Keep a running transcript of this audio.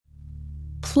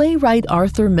Playwright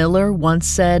Arthur Miller once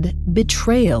said,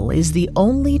 "Betrayal is the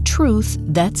only truth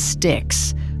that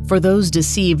sticks." For those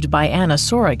deceived by Anna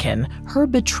Sorokin, her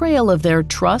betrayal of their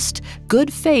trust,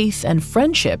 good faith, and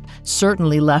friendship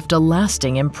certainly left a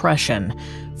lasting impression.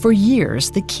 For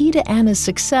years, the key to Anna's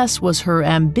success was her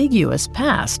ambiguous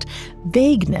past.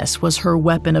 Vagueness was her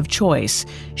weapon of choice.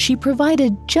 She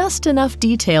provided just enough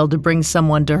detail to bring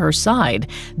someone to her side,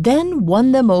 then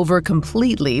won them over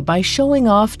completely by showing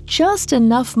off just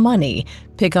enough money.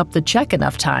 Pick up the check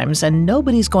enough times and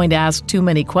nobody's going to ask too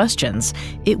many questions.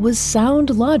 It was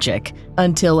sound logic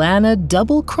until Anna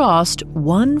double-crossed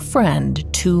one friend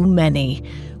too many.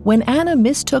 When Anna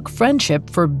mistook friendship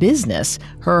for business,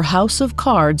 her house of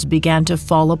cards began to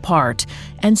fall apart,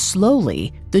 and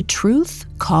slowly, the truth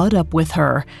caught up with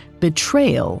her,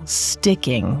 betrayal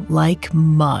sticking like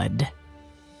mud.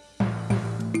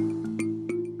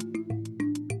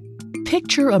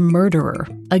 Picture a murderer,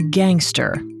 a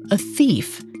gangster, a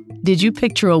thief. Did you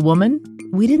picture a woman?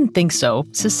 We didn't think so.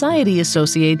 Society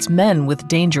associates men with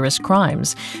dangerous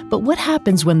crimes. But what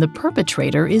happens when the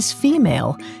perpetrator is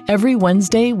female? Every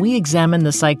Wednesday, we examine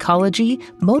the psychology,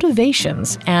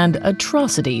 motivations, and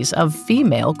atrocities of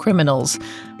female criminals.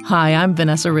 Hi, I'm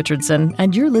Vanessa Richardson,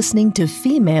 and you're listening to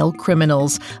Female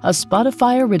Criminals, a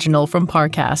Spotify original from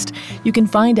Parcast. You can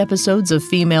find episodes of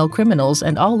Female Criminals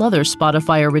and all other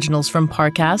Spotify originals from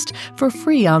Parcast for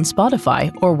free on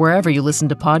Spotify or wherever you listen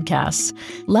to podcasts.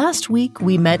 Last week,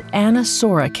 we met Anna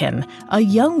Sorokin, a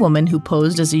young woman who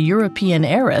posed as a European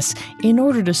heiress in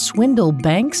order to swindle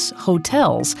banks,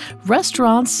 hotels,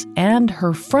 restaurants, and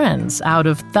her friends out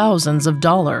of thousands of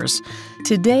dollars.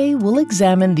 Today, we'll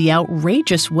examine the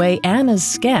outrageous way Anna's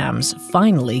scams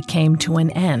finally came to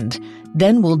an end.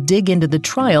 Then we'll dig into the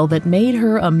trial that made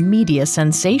her a media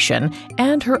sensation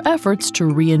and her efforts to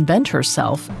reinvent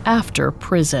herself after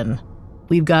prison.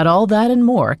 We've got all that and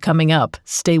more coming up.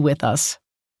 Stay with us.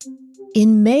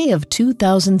 In May of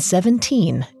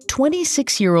 2017,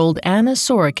 26-year-old Anna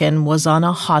Sorokin was on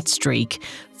a hot streak.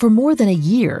 For more than a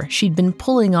year, she'd been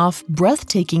pulling off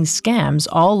breathtaking scams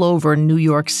all over New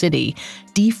York City,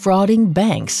 defrauding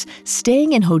banks,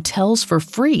 staying in hotels for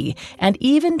free, and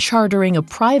even chartering a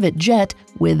private jet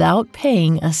without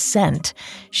paying a cent.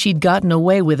 She'd gotten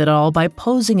away with it all by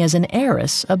posing as an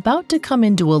heiress about to come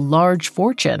into a large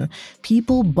fortune.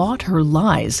 People bought her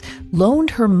lies, loaned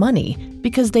her money,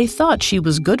 because they thought she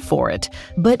was good for it.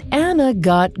 But Anna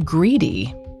got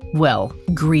greedy. Well,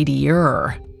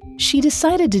 greedier. She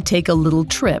decided to take a little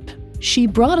trip. She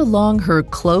brought along her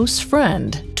close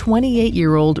friend,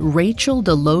 28-year-old Rachel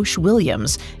Deloche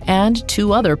Williams, and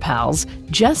two other pals,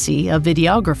 Jesse, a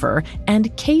videographer,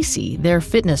 and Casey, their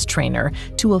fitness trainer,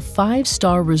 to a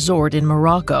 5-star resort in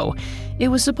Morocco. It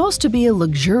was supposed to be a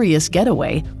luxurious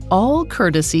getaway, all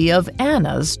courtesy of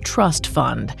Anna's trust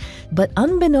fund. But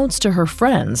unbeknownst to her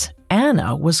friends,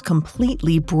 Anna was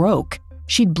completely broke.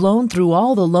 She'd blown through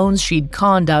all the loans she'd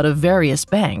conned out of various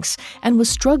banks and was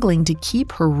struggling to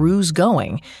keep her ruse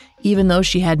going. Even though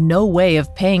she had no way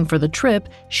of paying for the trip,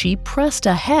 she pressed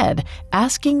ahead,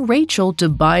 asking Rachel to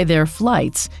buy their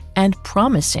flights and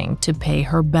promising to pay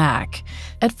her back.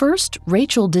 At first,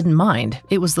 Rachel didn't mind.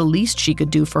 It was the least she could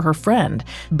do for her friend.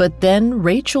 But then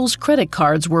Rachel's credit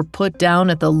cards were put down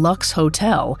at the Lux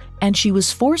Hotel, and she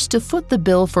was forced to foot the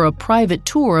bill for a private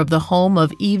tour of the home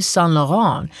of Yves Saint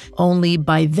Laurent. Only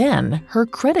by then, her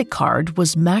credit card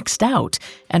was maxed out,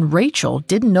 and Rachel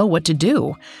didn't know what to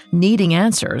do. Needing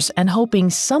answers and hoping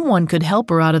someone could help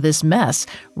her out of this mess,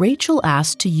 Rachel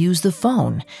asked to use the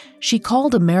phone. She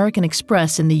called American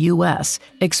Express in the U.S.,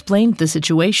 explained the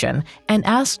situation, and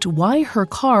asked why her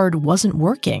card wasn't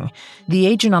working. The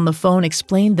agent on the phone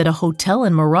explained that a hotel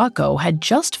in Morocco had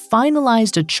just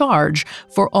finalized a charge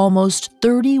for almost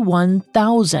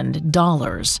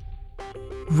 $31,000.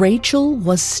 Rachel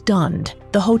was stunned.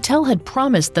 The hotel had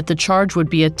promised that the charge would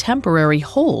be a temporary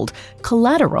hold,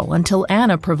 collateral until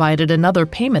Anna provided another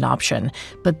payment option,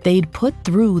 but they'd put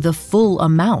through the full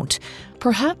amount.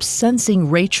 Perhaps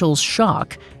sensing Rachel's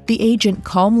shock, the agent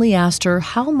calmly asked her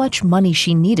how much money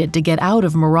she needed to get out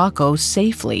of Morocco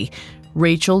safely.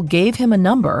 Rachel gave him a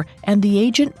number, and the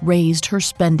agent raised her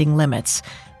spending limits.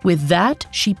 With that,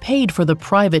 she paid for the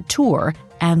private tour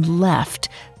and left,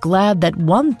 glad that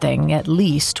one thing at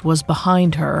least was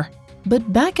behind her.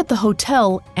 But back at the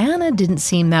hotel, Anna didn't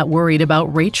seem that worried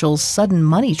about Rachel's sudden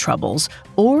money troubles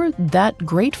or that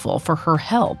grateful for her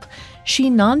help. She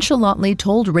nonchalantly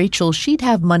told Rachel she'd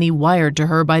have money wired to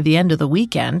her by the end of the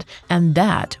weekend, and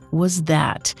that was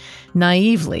that.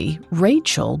 Naively,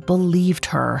 Rachel believed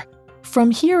her.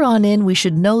 From here on in, we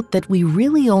should note that we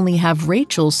really only have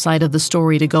Rachel's side of the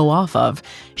story to go off of.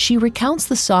 She recounts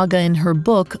the saga in her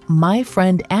book, My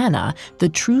Friend Anna, the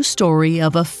true story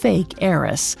of a fake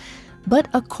heiress. But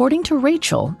according to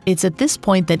Rachel, it's at this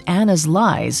point that Anna's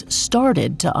lies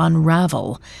started to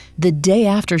unravel. The day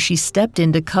after she stepped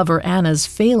in to cover Anna's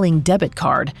failing debit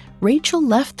card, Rachel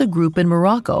left the group in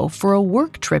Morocco for a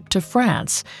work trip to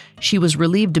France. She was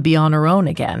relieved to be on her own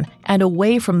again and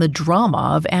away from the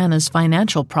drama of Anna's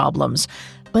financial problems.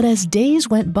 But as days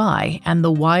went by and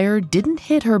the wire didn't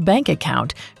hit her bank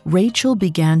account, Rachel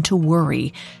began to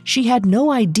worry. She had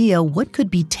no idea what could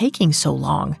be taking so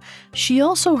long. She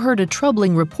also heard a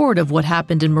troubling report of what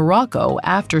happened in Morocco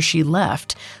after she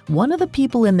left. One of the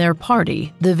people in their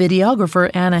party, the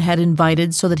videographer Anna had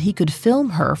invited so that he could film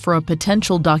her for a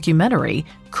potential documentary,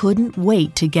 couldn't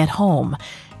wait to get home.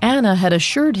 Anna had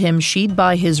assured him she'd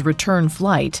buy his return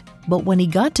flight, but when he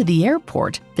got to the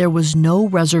airport, there was no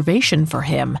reservation for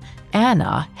him.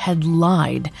 Anna had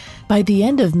lied. By the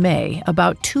end of May,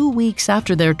 about 2 weeks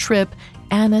after their trip,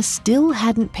 Anna still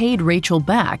hadn't paid Rachel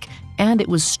back, and it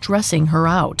was stressing her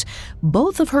out.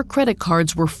 Both of her credit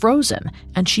cards were frozen,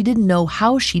 and she didn't know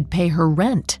how she'd pay her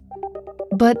rent.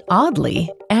 But oddly,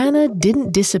 Anna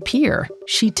didn't disappear.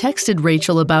 She texted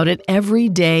Rachel about it every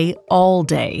day, all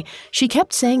day. She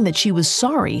kept saying that she was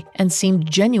sorry and seemed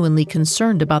genuinely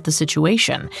concerned about the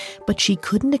situation, but she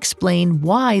couldn't explain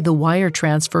why the wire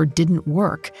transfer didn't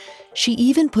work. She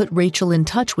even put Rachel in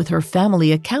touch with her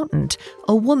family accountant,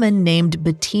 a woman named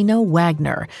Bettina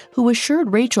Wagner, who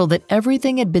assured Rachel that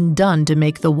everything had been done to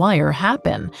make the wire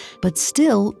happen, but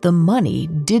still the money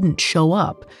didn't show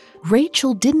up.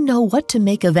 Rachel didn't know what to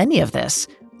make of any of this.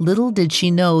 Little did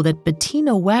she know that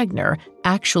Bettina Wagner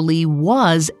actually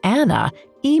was Anna,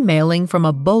 emailing from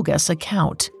a bogus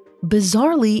account.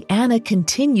 Bizarrely, Anna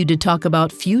continued to talk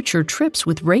about future trips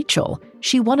with Rachel.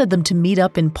 She wanted them to meet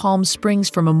up in Palm Springs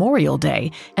for Memorial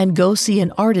Day and go see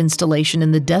an art installation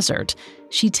in the desert.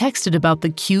 She texted about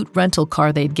the cute rental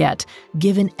car they'd get.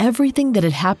 Given everything that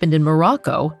had happened in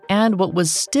Morocco and what was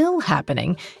still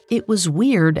happening, it was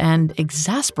weird and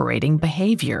exasperating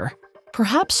behavior.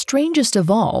 Perhaps strangest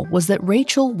of all was that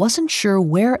Rachel wasn't sure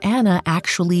where Anna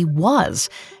actually was.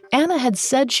 Anna had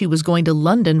said she was going to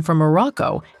London from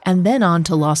Morocco and then on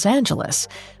to Los Angeles.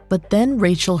 But then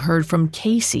Rachel heard from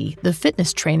Casey, the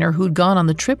fitness trainer who'd gone on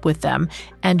the trip with them,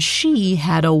 and she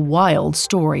had a wild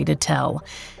story to tell.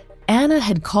 Anna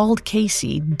had called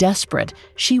Casey desperate.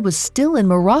 She was still in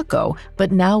Morocco,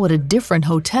 but now at a different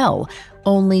hotel,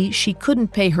 only she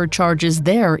couldn't pay her charges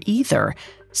there either.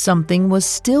 Something was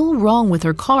still wrong with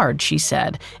her card, she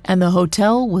said, and the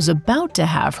hotel was about to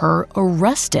have her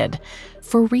arrested.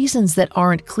 For reasons that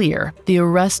aren't clear, the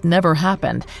arrest never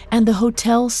happened, and the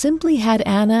hotel simply had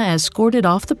Anna escorted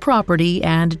off the property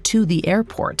and to the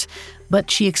airport. But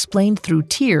she explained through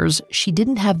tears she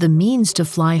didn't have the means to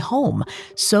fly home,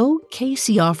 so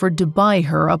Casey offered to buy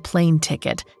her a plane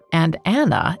ticket, and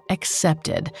Anna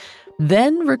accepted,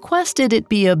 then requested it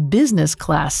be a business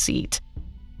class seat.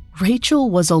 Rachel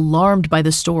was alarmed by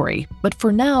the story, but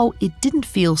for now, it didn't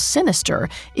feel sinister.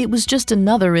 It was just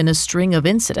another in a string of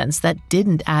incidents that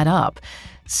didn't add up.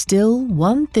 Still,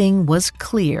 one thing was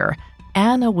clear.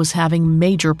 Anna was having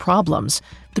major problems.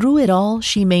 Through it all,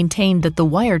 she maintained that the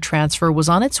wire transfer was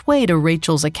on its way to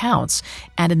Rachel's accounts,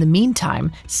 and in the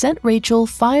meantime, sent Rachel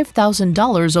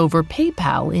 $5,000 over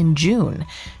PayPal in June.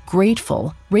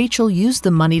 Grateful, Rachel used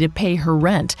the money to pay her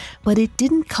rent, but it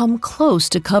didn't come close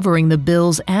to covering the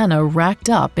bills Anna racked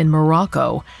up in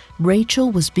Morocco.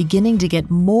 Rachel was beginning to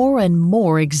get more and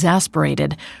more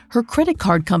exasperated. Her credit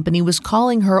card company was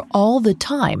calling her all the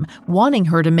time, wanting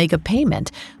her to make a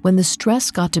payment. When the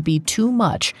stress got to be too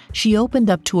much, she opened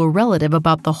up to a relative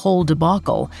about the whole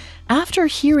debacle. After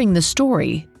hearing the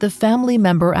story, the family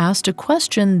member asked a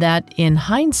question that, in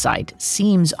hindsight,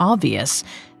 seems obvious.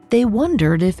 They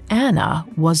wondered if Anna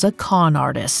was a con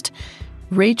artist.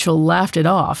 Rachel laughed it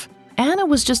off. Anna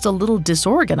was just a little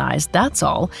disorganized, that's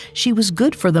all. She was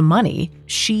good for the money.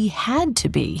 She had to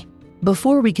be.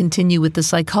 Before we continue with the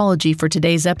psychology for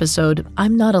today's episode,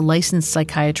 I'm not a licensed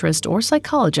psychiatrist or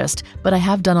psychologist, but I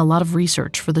have done a lot of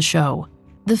research for the show.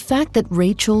 The fact that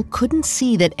Rachel couldn't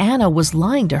see that Anna was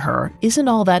lying to her isn't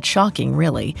all that shocking,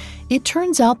 really. It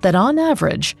turns out that on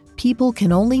average, people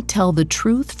can only tell the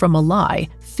truth from a lie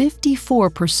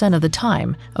 54% of the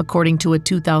time, according to a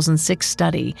 2006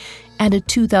 study. And a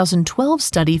 2012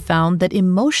 study found that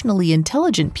emotionally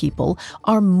intelligent people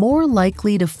are more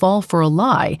likely to fall for a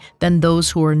lie than those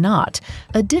who are not.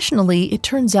 Additionally, it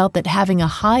turns out that having a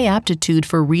high aptitude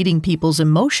for reading people's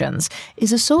emotions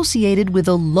is associated with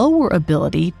a lower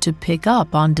ability to pick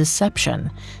up on deception.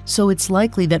 So it's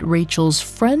likely that Rachel's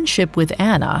friendship with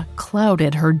Anna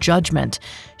clouded her judgment.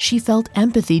 She felt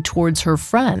empathy towards her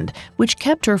friend, which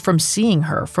kept her from seeing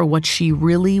her for what she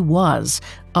really was,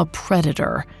 a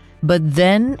predator. But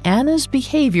then Anna's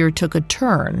behavior took a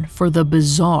turn for the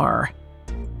bizarre.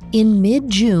 In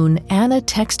mid-June, Anna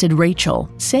texted Rachel,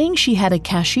 saying she had a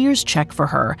cashier's check for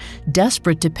her.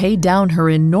 Desperate to pay down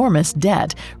her enormous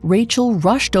debt, Rachel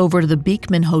rushed over to the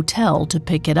Beekman Hotel to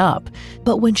pick it up.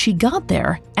 But when she got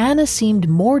there, Anna seemed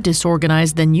more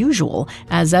disorganized than usual,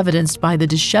 as evidenced by the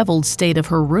disheveled state of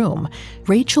her room.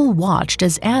 Rachel watched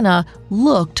as Anna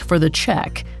looked for the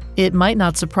check. It might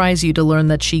not surprise you to learn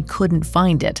that she couldn't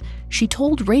find it. She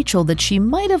told Rachel that she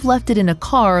might have left it in a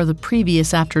car the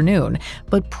previous afternoon,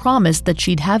 but promised that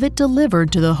she'd have it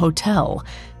delivered to the hotel.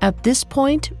 At this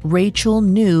point, Rachel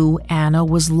knew Anna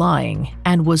was lying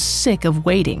and was sick of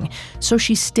waiting, so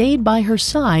she stayed by her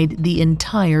side the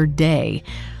entire day.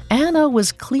 Anna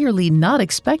was clearly not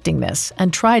expecting this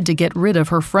and tried to get rid of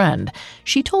her friend.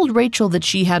 She told Rachel that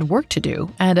she had work to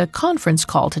do and a conference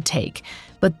call to take,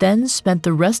 but then spent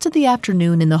the rest of the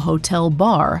afternoon in the hotel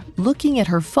bar looking at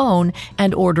her phone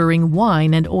and ordering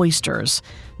wine and oysters.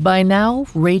 By now,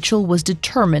 Rachel was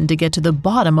determined to get to the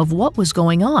bottom of what was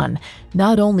going on.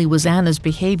 Not only was Anna's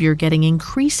behavior getting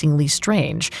increasingly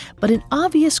strange, but an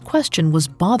obvious question was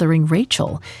bothering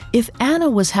Rachel. If Anna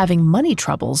was having money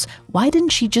troubles, why didn't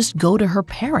she just go to her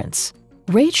parents?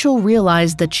 Rachel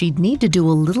realized that she'd need to do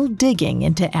a little digging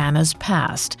into Anna's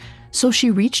past. So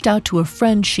she reached out to a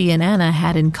friend she and Anna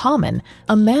had in common,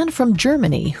 a man from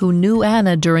Germany who knew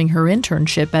Anna during her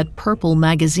internship at Purple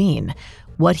magazine.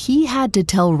 What he had to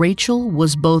tell Rachel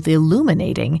was both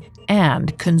illuminating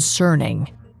and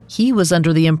concerning. He was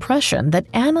under the impression that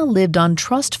Anna lived on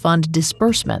trust fund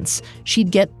disbursements.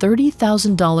 She'd get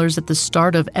 $30,000 at the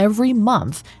start of every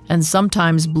month and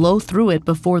sometimes blow through it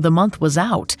before the month was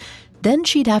out. Then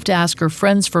she'd have to ask her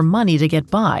friends for money to get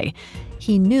by.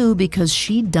 He knew because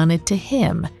she'd done it to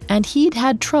him, and he'd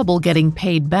had trouble getting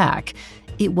paid back.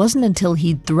 It wasn't until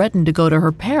he'd threatened to go to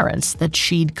her parents that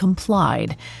she'd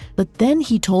complied. But then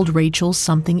he told Rachel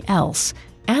something else.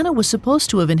 Anna was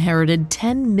supposed to have inherited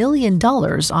 $10 million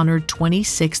on her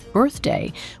 26th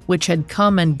birthday, which had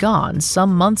come and gone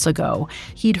some months ago.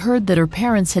 He'd heard that her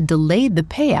parents had delayed the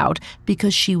payout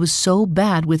because she was so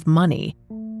bad with money.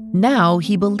 Now,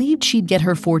 he believed she'd get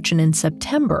her fortune in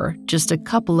September, just a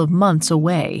couple of months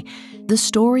away. The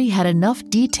story had enough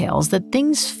details that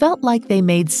things felt like they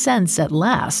made sense at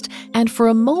last, and for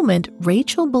a moment,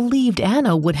 Rachel believed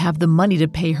Anna would have the money to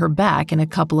pay her back in a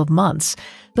couple of months.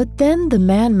 But then the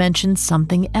man mentioned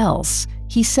something else.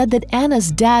 He said that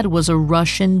Anna's dad was a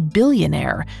Russian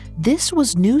billionaire. This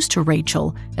was news to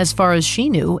Rachel. As far as she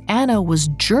knew, Anna was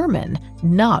German,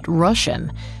 not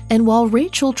Russian. And while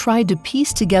Rachel tried to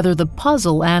piece together the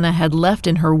puzzle Anna had left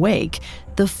in her wake,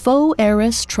 the faux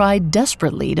heiress tried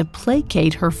desperately to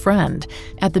placate her friend.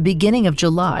 At the beginning of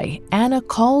July, Anna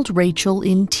called Rachel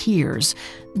in tears.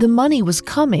 The money was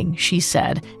coming, she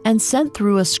said, and sent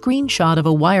through a screenshot of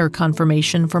a wire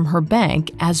confirmation from her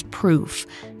bank as proof.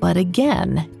 But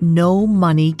again, no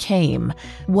money came.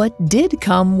 What did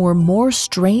come were more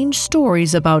strange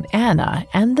stories about Anna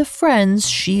and the friends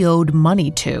she owed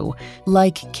money to,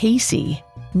 like Casey.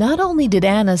 Not only did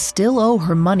Anna still owe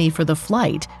her money for the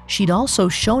flight, she'd also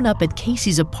shown up at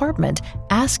Casey's apartment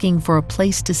asking for a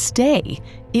place to stay.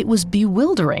 It was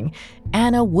bewildering.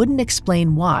 Anna wouldn't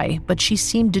explain why, but she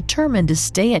seemed determined to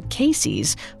stay at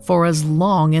Casey's for as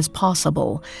long as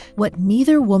possible. What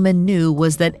neither woman knew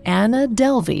was that Anna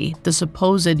Delvey, the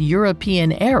supposed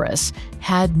European heiress,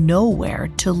 had nowhere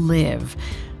to live.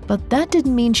 But that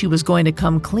didn't mean she was going to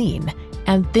come clean,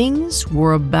 and things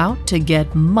were about to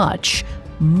get much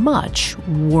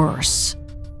worse.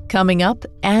 Coming up,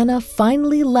 Anna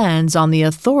finally lands on the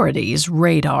authorities'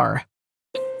 radar.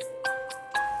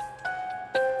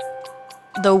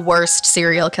 The worst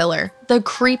serial killer, the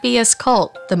creepiest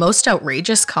cult, the most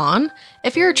outrageous con.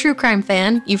 If you're a true crime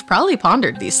fan, you've probably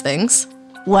pondered these things.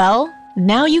 Well,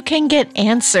 now you can get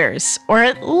answers, or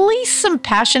at least some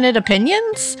passionate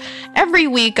opinions. Every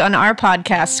week on our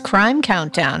podcast, Crime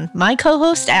Countdown, my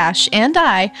co-host Ash and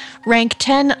I rank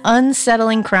 10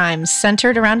 unsettling crimes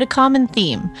centered around a common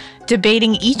theme,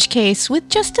 debating each case with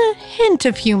just a hint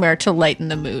of humor to lighten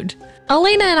the mood.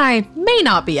 Elena and I may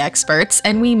not be experts,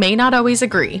 and we may not always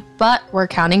agree, but we're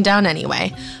counting down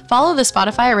anyway. Follow the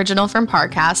Spotify original from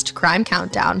Parcast, Crime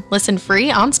Countdown. Listen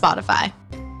free on Spotify.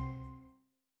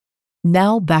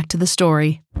 Now back to the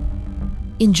story.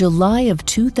 In July of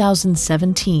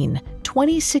 2017,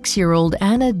 26-year-old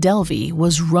Anna Delvey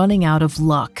was running out of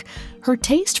luck. Her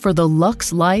taste for the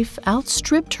luxe life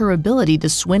outstripped her ability to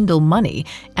swindle money,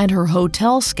 and her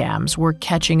hotel scams were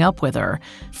catching up with her.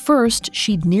 First,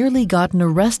 she'd nearly gotten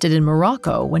arrested in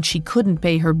Morocco when she couldn't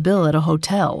pay her bill at a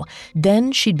hotel.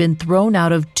 Then she'd been thrown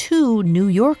out of 2 New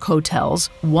York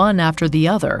hotels, one after the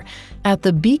other. At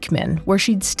the Beekman, where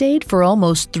she'd stayed for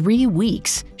almost 3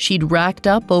 weeks, she'd racked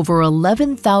up over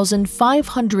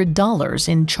 $11,500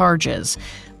 in charges.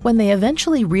 When they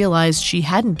eventually realized she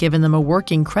hadn't given them a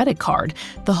working credit card,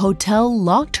 the hotel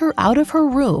locked her out of her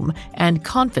room and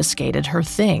confiscated her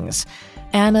things.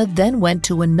 Anna then went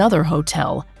to another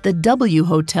hotel, the W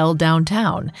Hotel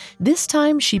downtown. This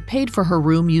time she paid for her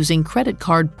room using credit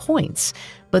card points,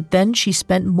 but then she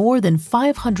spent more than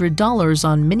 $500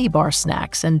 on minibar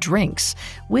snacks and drinks,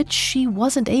 which she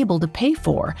wasn't able to pay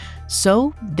for,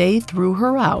 so they threw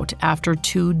her out after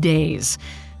 2 days.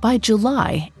 By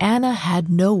July, Anna had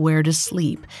nowhere to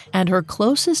sleep, and her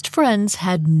closest friends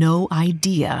had no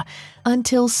idea,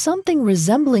 until something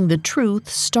resembling the truth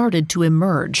started to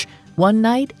emerge. One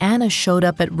night, Anna showed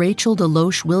up at Rachel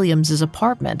Deloche Williams'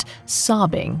 apartment,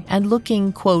 sobbing and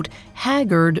looking, quote,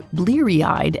 haggard,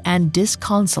 bleary-eyed, and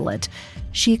disconsolate.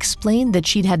 She explained that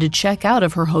she'd had to check out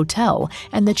of her hotel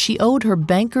and that she owed her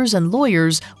bankers and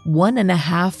lawyers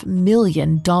 $1.5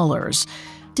 million.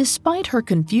 Despite her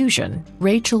confusion,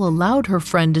 Rachel allowed her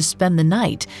friend to spend the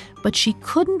night, but she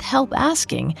couldn't help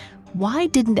asking, why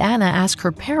didn't Anna ask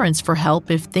her parents for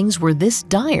help if things were this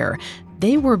dire?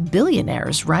 They were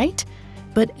billionaires, right?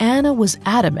 But Anna was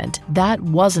adamant that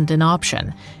wasn't an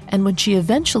option, and when she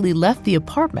eventually left the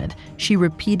apartment, she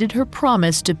repeated her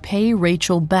promise to pay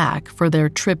Rachel back for their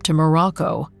trip to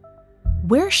Morocco.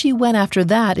 Where she went after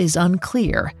that is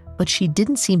unclear, but she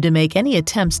didn't seem to make any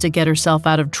attempts to get herself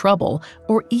out of trouble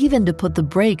or even to put the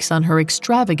brakes on her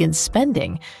extravagant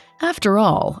spending. After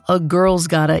all, a girl's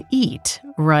gotta eat,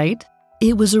 right?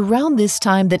 It was around this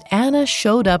time that Anna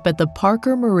showed up at the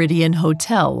Parker Meridian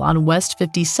Hotel on West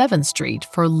 57th Street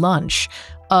for lunch.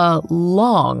 A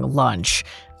long lunch.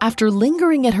 After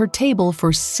lingering at her table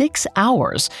for 6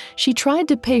 hours, she tried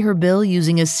to pay her bill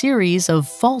using a series of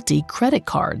faulty credit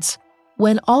cards.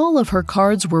 When all of her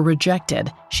cards were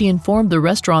rejected, she informed the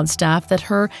restaurant staff that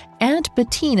her Aunt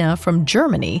Bettina from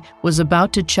Germany was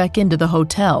about to check into the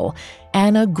hotel.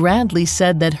 Anna grandly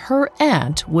said that her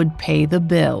aunt would pay the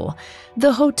bill.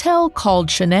 The hotel called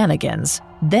shenanigans.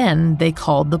 Then they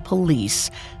called the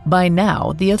police. By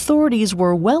now, the authorities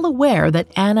were well aware that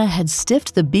Anna had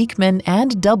stiffed the Beekman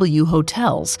and W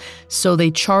hotels, so they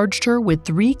charged her with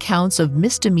 3 counts of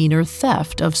misdemeanor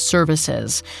theft of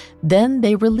services. Then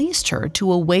they released her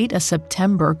to await a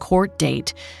September court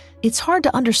date. It's hard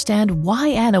to understand why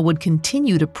Anna would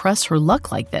continue to press her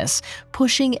luck like this,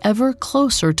 pushing ever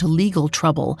closer to legal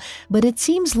trouble, but it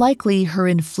seems likely her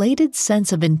inflated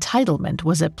sense of entitlement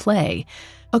was at play.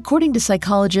 According to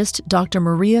psychologist Dr.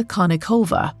 Maria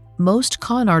Konnikova, most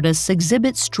con artists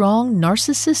exhibit strong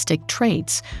narcissistic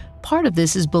traits. Part of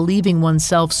this is believing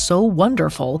oneself so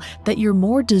wonderful that you're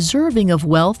more deserving of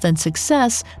wealth and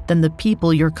success than the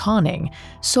people you're conning.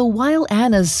 So while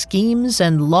Anna's schemes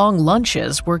and long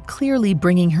lunches were clearly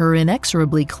bringing her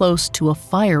inexorably close to a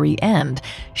fiery end,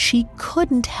 she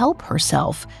couldn't help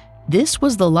herself. This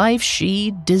was the life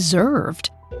she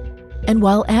deserved. And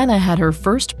while Anna had her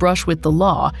first brush with the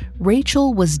law,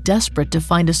 Rachel was desperate to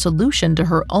find a solution to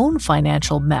her own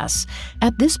financial mess.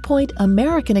 At this point,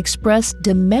 American Express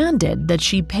demanded that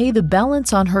she pay the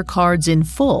balance on her cards in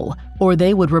full, or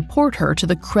they would report her to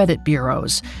the credit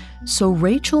bureaus. So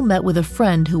Rachel met with a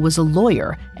friend who was a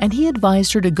lawyer, and he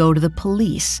advised her to go to the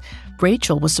police.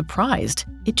 Rachel was surprised.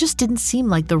 It just didn't seem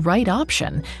like the right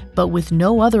option, but with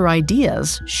no other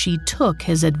ideas, she took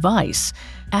his advice.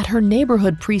 At her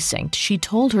neighborhood precinct, she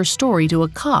told her story to a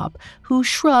cop, who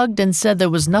shrugged and said there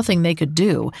was nothing they could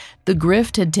do. The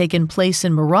grift had taken place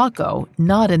in Morocco,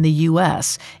 not in the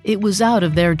U.S. It was out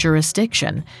of their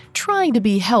jurisdiction. Trying to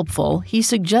be helpful, he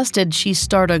suggested she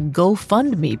start a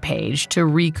GoFundMe page to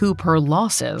recoup her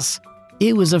losses.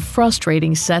 It was a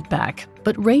frustrating setback,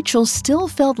 but Rachel still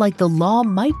felt like the law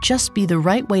might just be the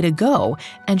right way to go,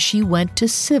 and she went to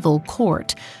civil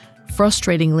court.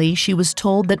 Frustratingly, she was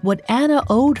told that what Anna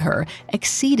owed her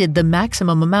exceeded the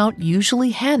maximum amount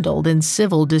usually handled in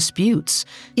civil disputes.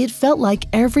 It felt like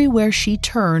everywhere she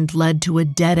turned led to a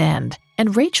dead end,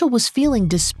 and Rachel was feeling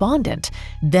despondent.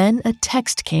 Then a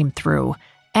text came through.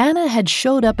 Anna had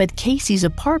showed up at Casey's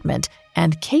apartment,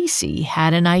 and Casey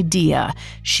had an idea.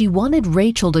 She wanted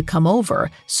Rachel to come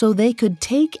over so they could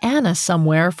take Anna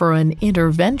somewhere for an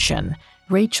intervention.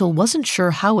 Rachel wasn't sure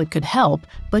how it could help,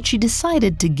 but she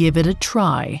decided to give it a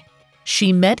try.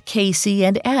 She met Casey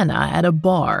and Anna at a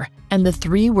bar, and the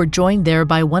three were joined there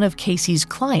by one of Casey's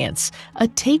clients, a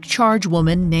take-charge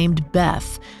woman named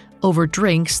Beth. Over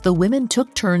drinks, the women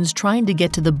took turns trying to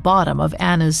get to the bottom of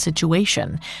Anna's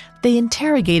situation. They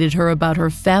interrogated her about her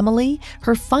family,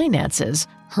 her finances,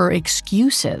 her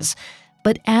excuses.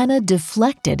 But Anna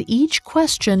deflected each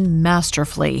question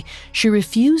masterfully. She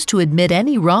refused to admit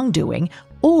any wrongdoing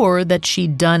or that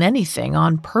she'd done anything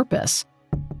on purpose.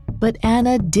 But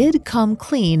Anna did come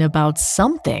clean about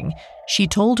something. She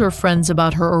told her friends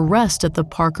about her arrest at the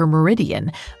Parker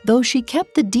Meridian, though she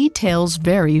kept the details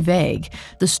very vague.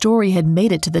 The story had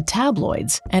made it to the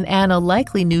tabloids, and Anna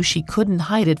likely knew she couldn't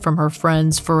hide it from her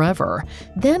friends forever.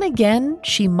 Then again,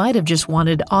 she might have just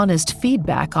wanted honest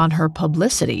feedback on her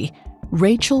publicity.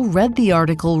 Rachel read the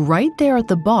article right there at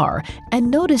the bar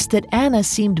and noticed that Anna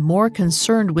seemed more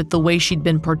concerned with the way she'd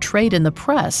been portrayed in the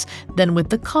press than with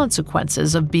the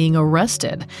consequences of being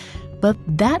arrested. But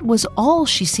that was all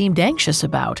she seemed anxious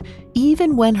about,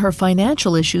 even when her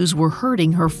financial issues were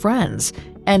hurting her friends.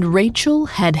 And Rachel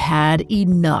had had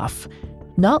enough.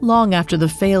 Not long after the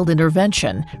failed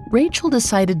intervention, Rachel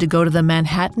decided to go to the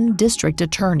Manhattan District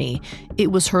Attorney.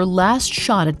 It was her last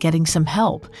shot at getting some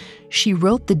help. She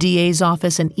wrote the DA's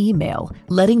office an email,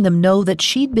 letting them know that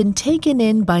she'd been taken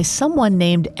in by someone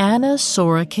named Anna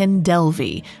Sorokin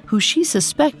Delvey, who she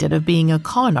suspected of being a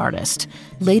con artist.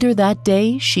 Later that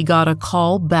day, she got a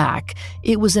call back.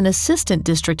 It was an assistant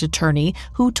district attorney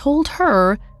who told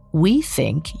her, "We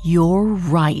think you're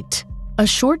right." A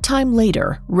short time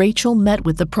later, Rachel met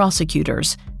with the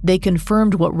prosecutors. They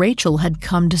confirmed what Rachel had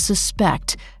come to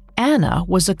suspect. Anna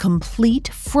was a complete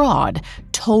fraud,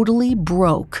 totally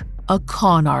broke, a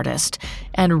con artist,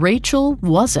 and Rachel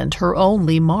wasn't her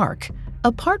only mark.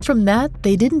 Apart from that,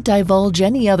 they didn't divulge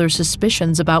any other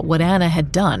suspicions about what Anna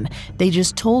had done. They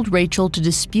just told Rachel to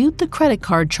dispute the credit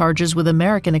card charges with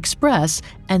American Express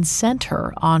and sent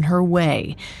her on her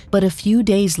way. But a few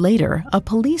days later, a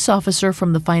police officer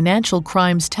from the Financial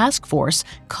Crimes Task Force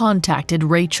contacted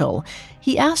Rachel.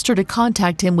 He asked her to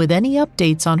contact him with any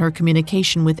updates on her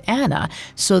communication with Anna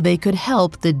so they could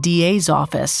help the DA's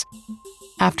office.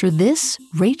 After this,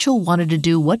 Rachel wanted to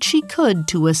do what she could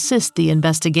to assist the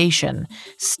investigation.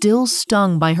 Still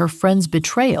stung by her friend's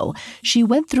betrayal, she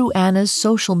went through Anna's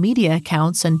social media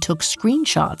accounts and took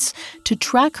screenshots to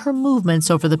track her movements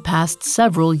over the past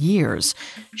several years.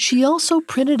 She also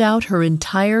printed out her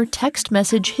entire text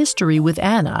message history with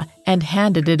Anna and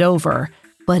handed it over.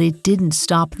 But it didn't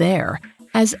stop there.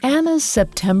 As Anna's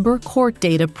September court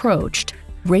date approached,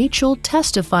 Rachel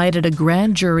testified at a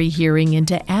grand jury hearing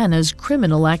into Anna's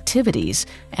criminal activities,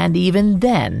 and even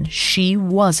then, she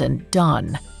wasn't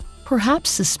done. Perhaps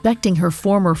suspecting her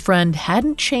former friend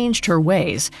hadn't changed her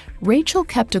ways, Rachel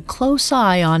kept a close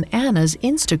eye on Anna's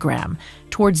Instagram.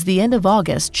 Towards the end of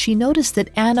August, she noticed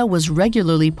that Anna was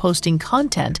regularly posting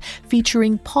content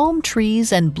featuring palm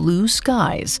trees and blue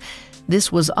skies. This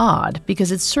was odd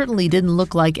because it certainly didn't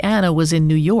look like Anna was in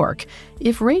New York.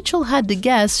 If Rachel had to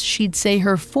guess, she'd say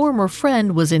her former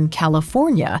friend was in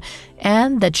California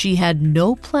and that she had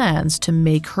no plans to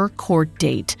make her court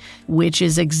date, which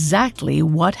is exactly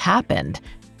what happened.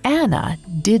 Anna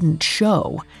didn't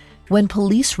show. When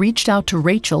police reached out to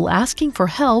Rachel asking for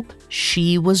help,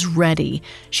 she was ready.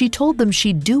 She told them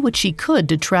she'd do what she could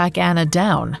to track Anna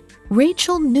down.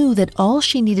 Rachel knew that all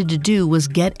she needed to do was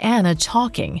get Anna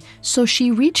talking, so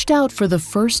she reached out for the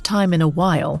first time in a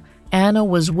while. Anna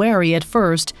was wary at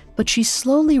first, but she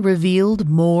slowly revealed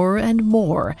more and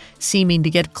more, seeming to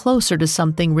get closer to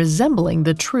something resembling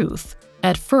the truth.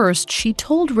 At first, she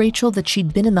told Rachel that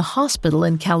she'd been in the hospital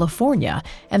in California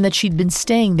and that she'd been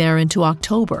staying there into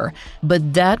October,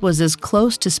 but that was as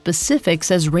close to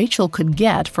specifics as Rachel could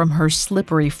get from her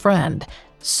slippery friend.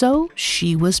 So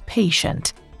she was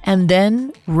patient. And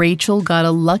then Rachel got a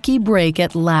lucky break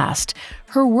at last.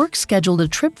 Her work scheduled a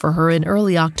trip for her in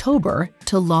early October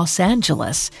to Los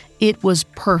Angeles. It was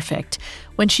perfect.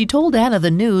 When she told Anna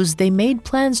the news, they made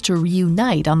plans to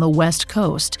reunite on the West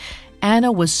Coast.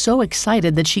 Anna was so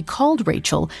excited that she called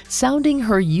Rachel, sounding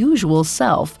her usual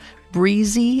self,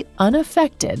 breezy,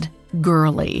 unaffected,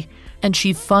 girly. And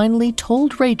she finally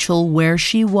told Rachel where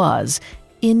she was,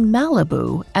 in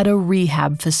Malibu at a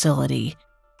rehab facility.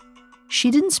 She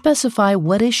didn't specify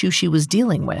what issue she was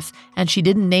dealing with, and she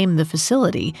didn't name the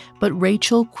facility, but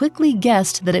Rachel quickly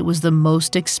guessed that it was the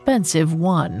most expensive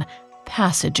one: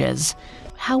 Passages.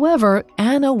 However,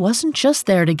 Anna wasn't just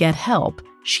there to get help.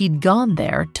 She'd gone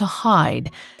there to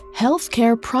hide.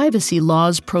 Healthcare privacy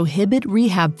laws prohibit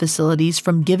rehab facilities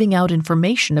from giving out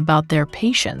information about their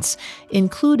patients,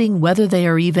 including whether they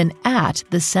are even at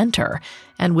the center.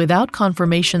 And without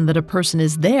confirmation that a person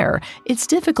is there, it's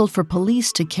difficult for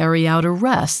police to carry out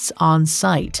arrests on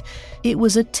site. It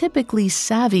was a typically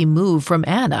savvy move from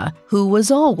Anna, who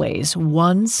was always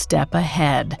one step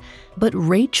ahead. But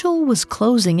Rachel was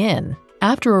closing in.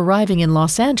 After arriving in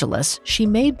Los Angeles, she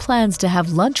made plans to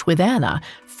have lunch with Anna,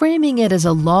 framing it as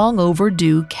a long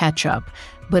overdue catch-up.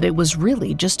 But it was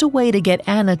really just a way to get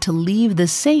Anna to leave the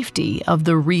safety of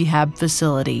the rehab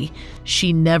facility.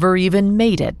 She never even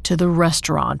made it to the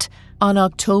restaurant. On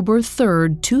October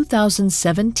 3,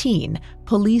 2017,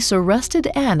 police arrested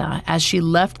Anna as she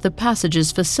left the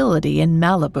Passages facility in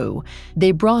Malibu.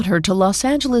 They brought her to Los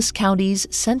Angeles County's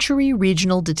Century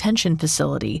Regional Detention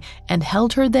Facility and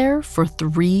held her there for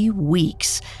 3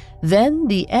 weeks. Then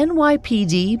the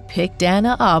NYPD picked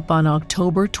Anna up on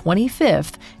October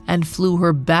 25th and flew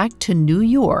her back to New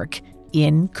York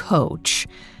in coach.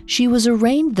 She was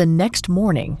arraigned the next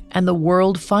morning, and the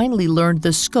world finally learned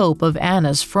the scope of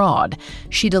Anna's fraud.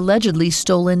 She'd allegedly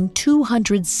stolen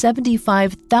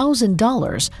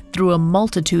 $275,000 through a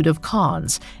multitude of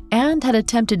cons and had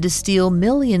attempted to steal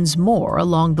millions more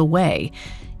along the way.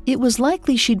 It was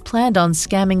likely she'd planned on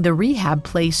scamming the rehab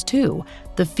place too.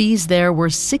 The fees there were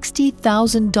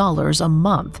 $60,000 a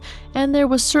month, and there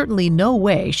was certainly no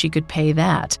way she could pay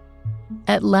that.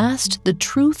 At last, the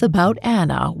truth about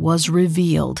Anna was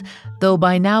revealed, though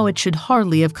by now it should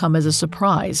hardly have come as a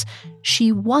surprise.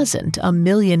 She wasn't a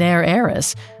millionaire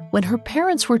heiress. When her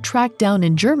parents were tracked down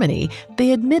in Germany,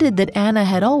 they admitted that Anna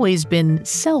had always been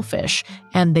selfish,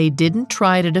 and they didn't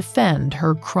try to defend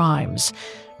her crimes.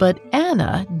 But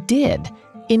Anna did.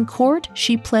 In court,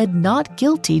 she pled not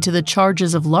guilty to the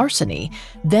charges of larceny.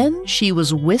 Then she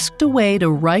was whisked away to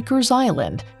Rikers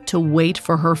Island to wait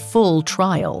for her full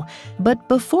trial. But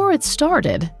before it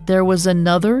started, there was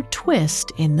another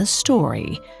twist in the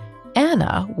story.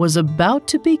 Anna was about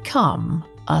to become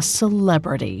a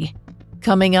celebrity.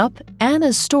 Coming up,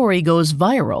 Anna's story goes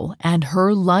viral and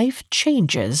her life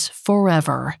changes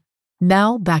forever.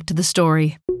 Now back to the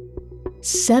story.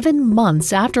 7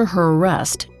 months after her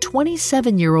arrest,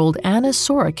 27-year-old Anna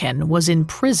Sorokin was in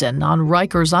prison on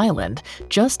Rikers Island,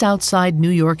 just outside New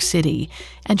York City,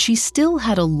 and she still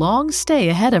had a long stay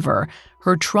ahead of her.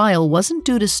 Her trial wasn't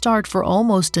due to start for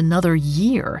almost another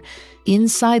year.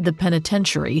 Inside the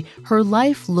penitentiary, her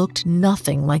life looked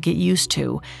nothing like it used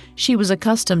to. She was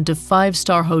accustomed to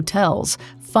 5-star hotels,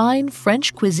 fine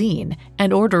French cuisine,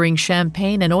 and ordering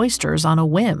champagne and oysters on a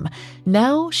whim.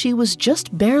 Now she was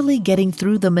just barely getting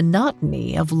through the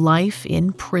monotony of life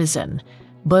in prison.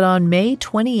 But on May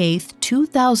 28,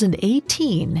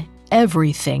 2018,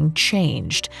 everything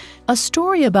changed. A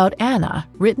story about Anna,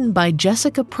 written by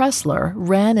Jessica Pressler,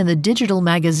 ran in the digital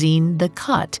magazine The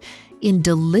Cut. In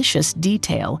delicious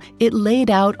detail, it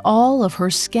laid out all of her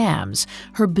scams,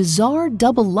 her bizarre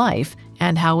double life,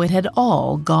 and how it had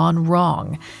all gone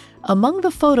wrong. Among the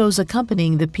photos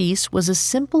accompanying the piece was a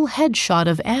simple headshot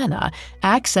of Anna,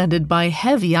 accented by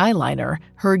heavy eyeliner.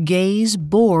 Her gaze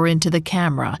bore into the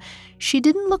camera. She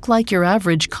didn't look like your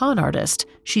average con artist.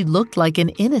 She looked like an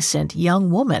innocent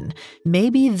young woman.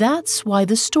 Maybe that's why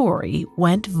the story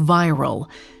went viral.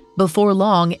 Before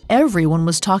long, everyone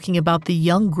was talking about the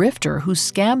young grifter who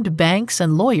scammed banks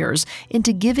and lawyers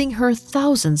into giving her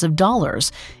thousands of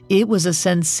dollars. It was a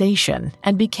sensation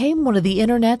and became one of the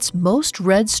internet's most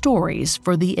read stories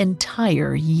for the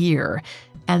entire year.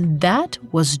 And that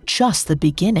was just the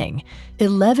beginning.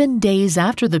 11 days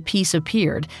after the piece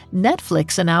appeared,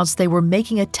 Netflix announced they were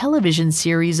making a television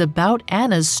series about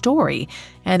Anna's story,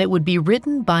 and it would be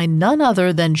written by none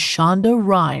other than Shonda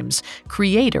Rhimes,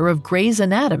 creator of Grey's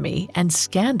Anatomy and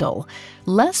Scandal.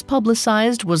 Less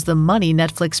publicized was the money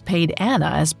Netflix paid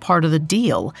Anna as part of the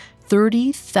deal: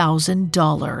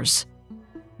 $30,000.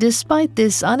 Despite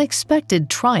this unexpected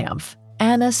triumph,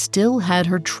 Anna still had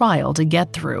her trial to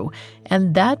get through,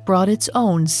 and that brought its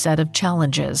own set of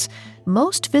challenges.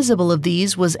 Most visible of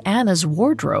these was Anna's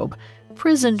wardrobe.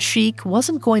 prison chic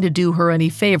wasn't going to do her any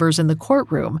favors in the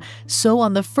courtroom, so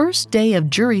on the first day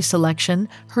of jury selection,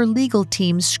 her legal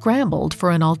team scrambled for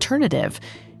an alternative.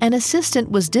 An assistant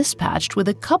was dispatched with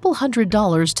a couple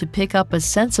 $100s to pick up a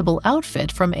sensible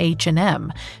outfit from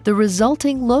H&M. The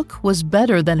resulting look was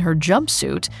better than her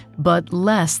jumpsuit, but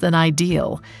less than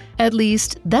ideal. At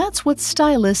least, that's what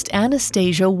stylist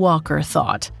Anastasia Walker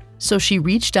thought. So she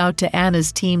reached out to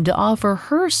Anna's team to offer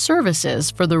her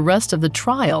services for the rest of the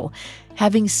trial.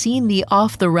 Having seen the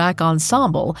off-the-rack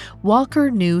ensemble, Walker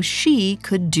knew she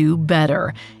could do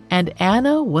better, and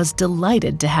Anna was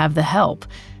delighted to have the help.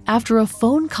 After a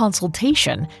phone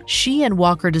consultation, she and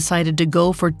Walker decided to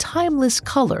go for timeless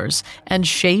colors and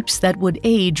shapes that would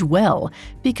age well,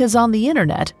 because on the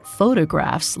internet,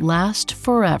 photographs last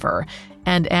forever,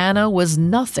 and Anna was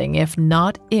nothing if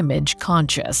not image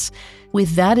conscious.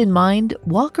 With that in mind,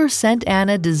 Walker sent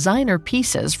Anna designer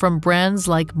pieces from brands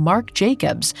like Marc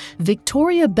Jacobs,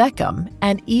 Victoria Beckham,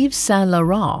 and Yves Saint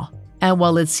Laurent. And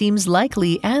while it seems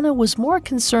likely Anna was more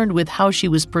concerned with how she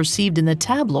was perceived in the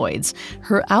tabloids,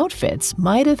 her outfits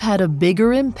might have had a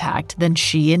bigger impact than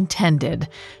she intended.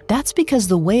 That's because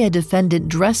the way a defendant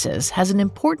dresses has an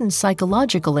important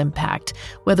psychological impact,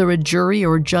 whether a jury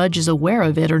or judge is aware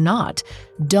of it or not.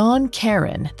 Dawn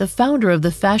Karen, the founder of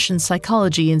the Fashion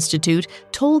Psychology Institute,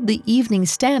 told the Evening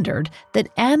Standard that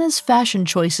Anna's fashion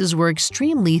choices were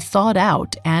extremely thought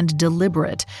out and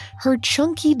deliberate. Her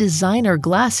chunky designer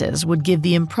glasses would give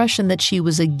the impression that she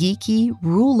was a geeky,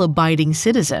 rule-abiding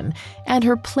citizen, and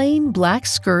her plain black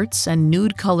skirts and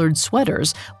nude-colored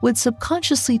sweaters would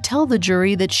subconsciously tell the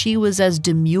jury that she was as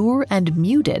demure and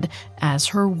muted as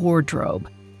her wardrobe.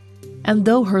 And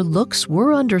though her looks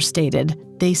were understated,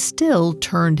 they still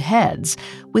turned heads,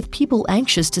 with people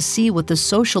anxious to see what the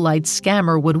socialite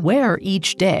scammer would wear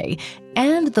each day,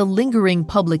 and the lingering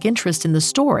public interest in the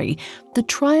story. The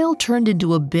trial turned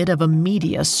into a bit of a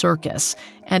media circus,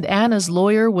 and Anna's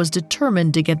lawyer was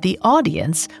determined to get the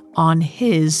audience on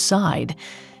his side.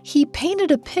 He painted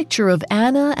a picture of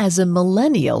Anna as a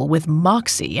millennial with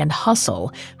moxie and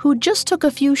hustle, who just took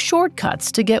a few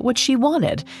shortcuts to get what she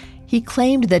wanted. He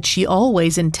claimed that she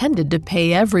always intended to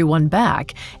pay everyone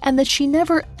back, and that she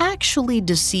never actually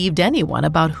deceived anyone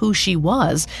about who she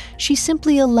was. She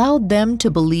simply allowed them to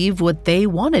believe what they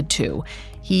wanted to.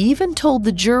 He even told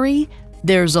the jury,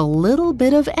 "There's a little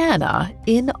bit of Anna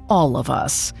in all of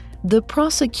us." The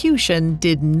prosecution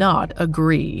did not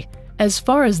agree. As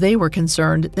far as they were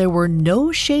concerned, there were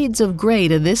no shades of gray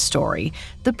to this story.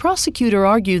 The prosecutor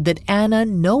argued that Anna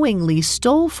knowingly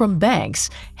stole from banks,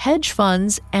 hedge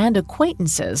funds, and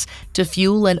acquaintances to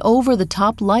fuel an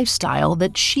over-the-top lifestyle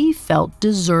that she felt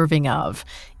deserving of.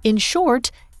 In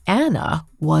short, Anna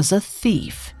was a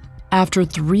thief. After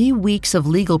 3 weeks of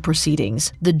legal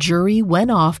proceedings, the jury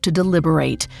went off to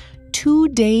deliberate. 2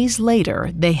 days later,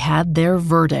 they had their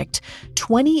verdict.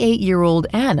 28-year-old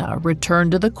Anna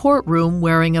returned to the courtroom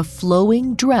wearing a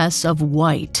flowing dress of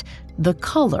white, the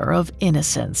color of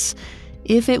innocence.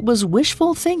 If it was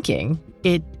wishful thinking,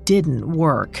 it didn't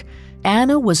work.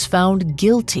 Anna was found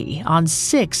guilty on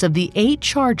 6 of the 8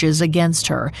 charges against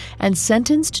her and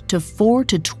sentenced to 4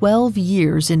 to 12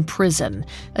 years in prison.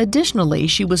 Additionally,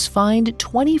 she was fined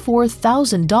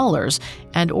 $24,000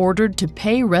 and ordered to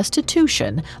pay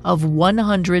restitution of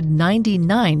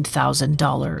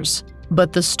 $199,000.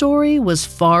 But the story was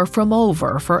far from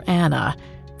over for Anna.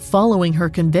 Following her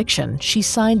conviction, she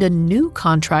signed a new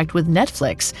contract with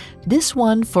Netflix, this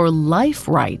one for life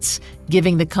rights,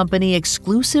 giving the company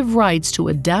exclusive rights to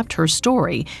adapt her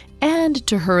story and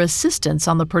to her assistance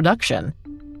on the production.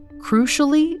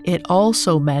 Crucially, it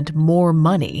also meant more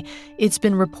money. It's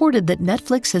been reported that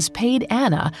Netflix has paid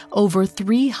Anna over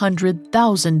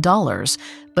 $300,000,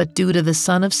 but due to the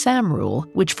Son of Sam rule,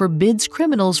 which forbids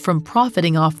criminals from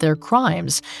profiting off their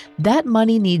crimes, that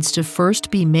money needs to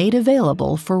first be made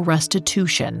available for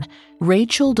restitution.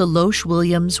 Rachel Deloche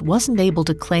Williams wasn't able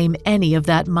to claim any of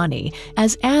that money,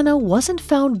 as Anna wasn't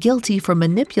found guilty for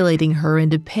manipulating her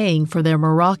into paying for their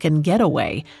Moroccan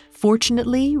getaway.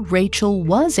 Fortunately, Rachel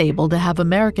was able to have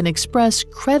American Express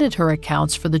credit her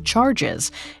accounts for the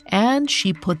charges, and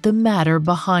she put the matter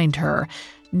behind her.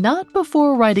 Not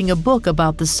before writing a book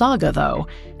about the saga, though,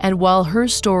 and while her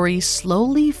story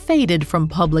slowly faded from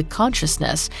public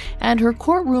consciousness and her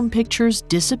courtroom pictures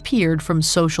disappeared from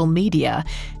social media,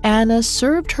 Anna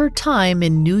served her time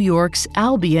in New York's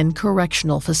Albion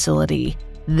Correctional Facility.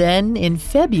 Then, in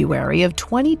February of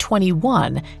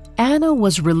 2021, Anna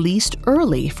was released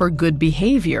early for good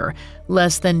behavior,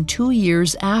 less than 2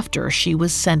 years after she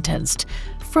was sentenced.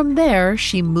 From there,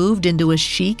 she moved into a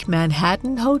chic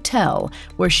Manhattan hotel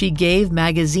where she gave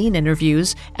magazine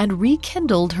interviews and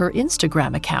rekindled her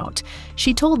Instagram account.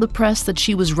 She told the press that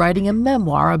she was writing a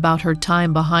memoir about her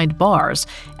time behind bars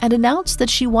and announced that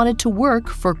she wanted to work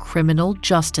for criminal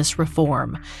justice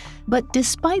reform. But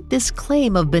despite this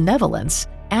claim of benevolence,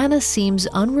 Anna seems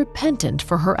unrepentant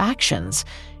for her actions.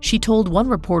 She told one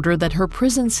reporter that her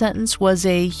prison sentence was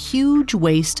a huge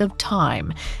waste of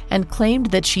time and claimed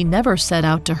that she never set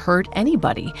out to hurt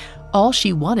anybody. All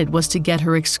she wanted was to get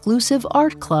her exclusive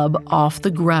art club off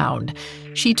the ground.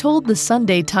 She told the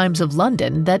Sunday Times of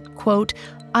London that, quote,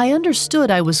 "I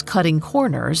understood I was cutting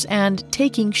corners and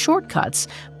taking shortcuts,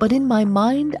 but in my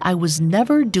mind I was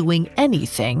never doing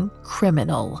anything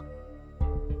criminal."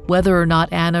 Whether or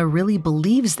not Anna really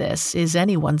believes this is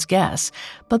anyone's guess,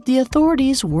 but the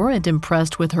authorities weren't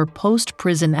impressed with her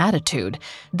post-prison attitude.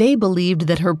 They believed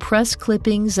that her press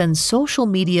clippings and social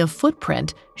media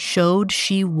footprint showed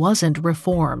she wasn't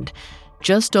reformed.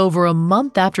 Just over a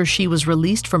month after she was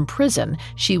released from prison,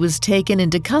 she was taken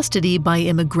into custody by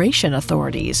immigration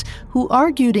authorities, who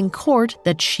argued in court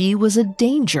that she was a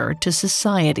danger to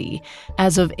society.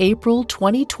 As of April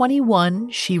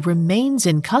 2021, she remains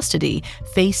in custody,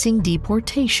 facing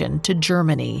deportation to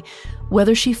Germany.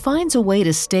 Whether she finds a way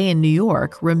to stay in New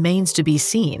York remains to be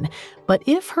seen, but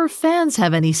if her fans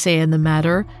have any say in the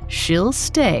matter, she'll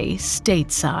stay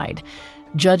stateside.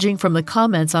 Judging from the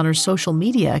comments on her social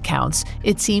media accounts,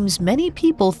 it seems many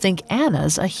people think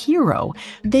Anna's a hero.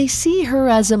 They see her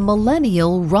as a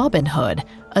millennial Robin Hood,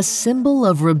 a symbol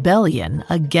of rebellion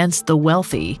against the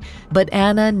wealthy. But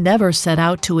Anna never set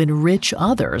out to enrich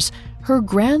others. Her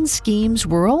grand schemes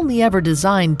were only ever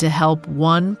designed to help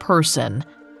one person,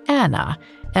 Anna.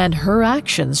 And her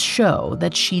actions show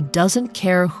that she doesn't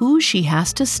care who she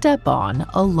has to step on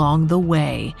along the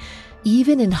way.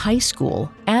 Even in high school,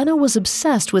 Anna was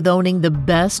obsessed with owning the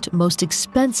best, most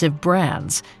expensive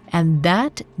brands, and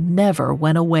that never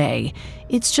went away.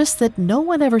 It's just that no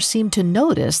one ever seemed to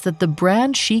notice that the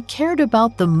brand she cared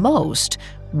about the most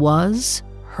was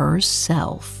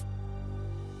herself.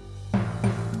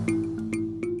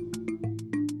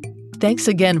 Thanks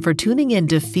again for tuning in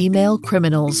to Female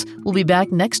Criminals. We'll be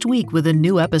back next week with a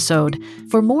new episode.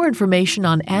 For more information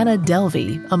on Anna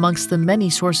Delvey, amongst the many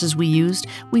sources we used,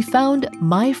 we found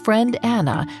My Friend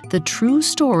Anna, The True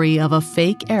Story of a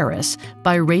Fake Heiress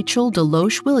by Rachel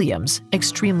Deloche Williams,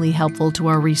 extremely helpful to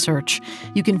our research.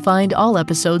 You can find all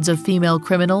episodes of Female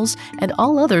Criminals and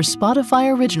all other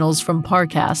Spotify originals from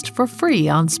Parcast for free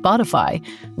on Spotify.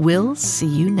 We'll see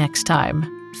you next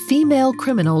time. Female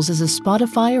Criminals is a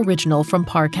Spotify original from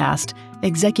Parcast.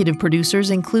 Executive producers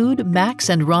include Max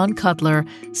and Ron Cutler,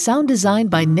 sound design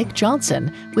by Nick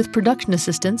Johnson, with production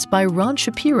assistance by Ron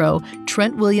Shapiro,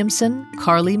 Trent Williamson,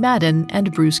 Carly Madden,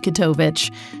 and Bruce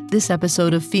Kitovich. This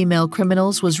episode of Female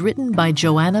Criminals was written by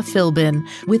Joanna Philbin,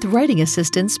 with writing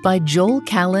assistance by Joel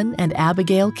Callan and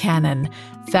Abigail Cannon,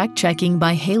 fact-checking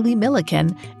by Haley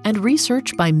Milliken, and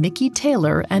research by Mickey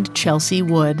Taylor and Chelsea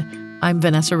Wood. I'm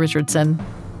Vanessa Richardson.